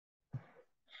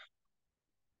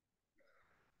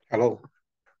Hello.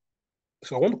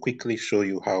 So I want to quickly show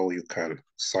you how you can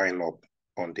sign up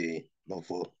on the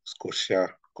Novo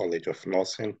Scotia College of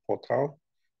Nursing portal.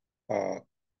 So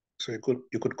you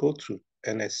could go to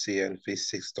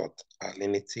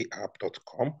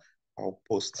nscnv6.alinityApp.com. I'll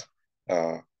post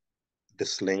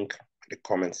this link in the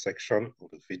comment section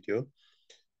of the video.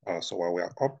 So while we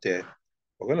are up there,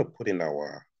 we're going to put in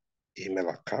our email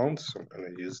account. So I'm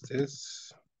going to use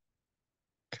this.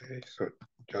 Okay, so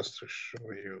just to show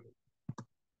you.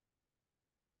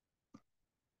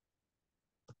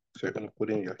 So you're going to put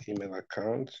in your email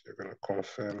account. You're going to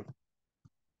confirm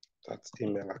that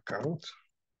email account.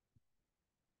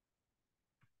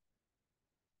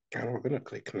 And we're going to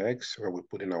click next where we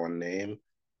put in our name.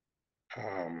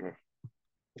 So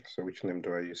which name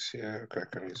do I use here? Okay, I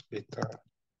can use beta,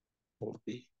 OB,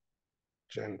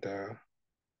 gender,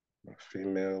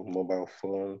 female, mobile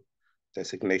phone.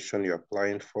 Designation you're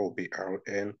applying for will be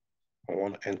RN. I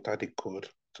want to enter the code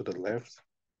to the left.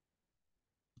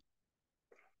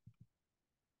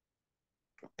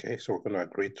 Okay, so we're going to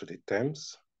agree to the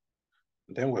terms.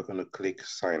 Then we're going to click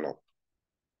sign up.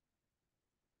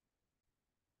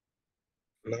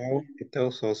 Now it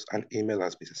tells us an email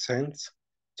has been sent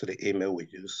to the email we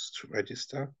used to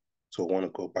register. So I want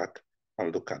to go back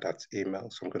and look at that email.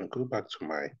 So I'm going to go back to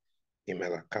my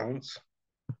email account,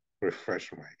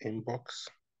 refresh my inbox.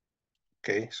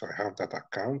 Okay, so I have that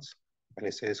account and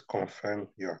it says confirm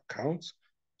your account.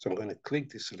 So I'm going to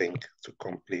click this link to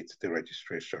complete the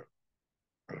registration.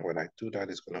 And when I do that,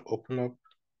 it's going to open up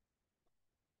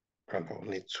and I'll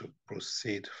need to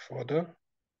proceed further.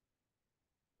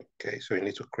 Okay, so you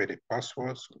need to create a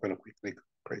password. So I'm going to quickly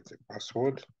create a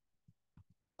password.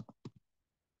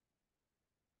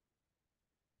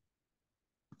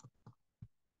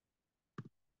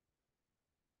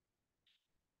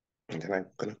 And then I'm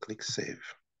going to click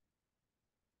save.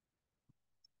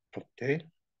 Okay,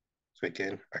 so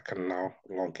again, I can now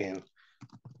log in.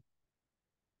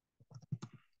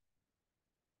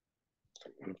 So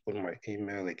I'm going to put my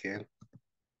email again.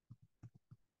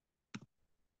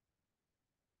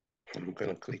 I'm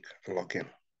going to click login.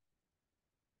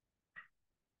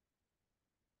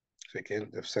 So again,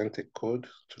 they've sent a code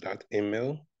to that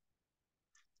email.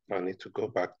 I need to go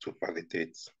back to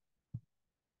validate.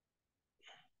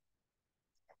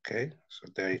 Okay, so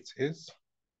there it is.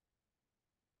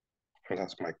 And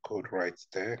that's my code right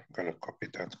there. I'm going to copy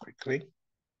that quickly.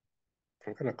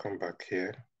 I'm going to come back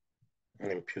here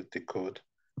and input the code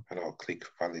and I'll click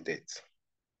validate.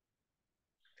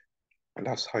 And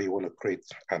that's how you want to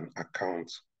create an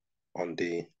account on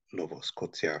the Nova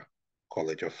Scotia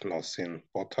College of Nursing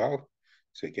portal.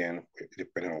 So again,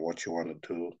 depending on what you want to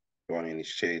do, you want to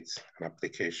initiate an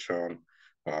application,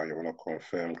 you want to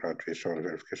confirm graduation,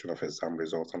 verification of exam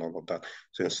results and all of that.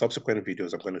 So in subsequent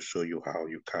videos, I'm going to show you how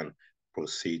you can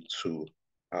proceed to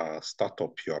start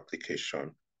up your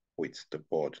application with the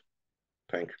board.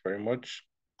 Thank you very much.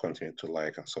 Continue to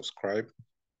like and subscribe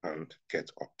and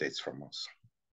get updates from us.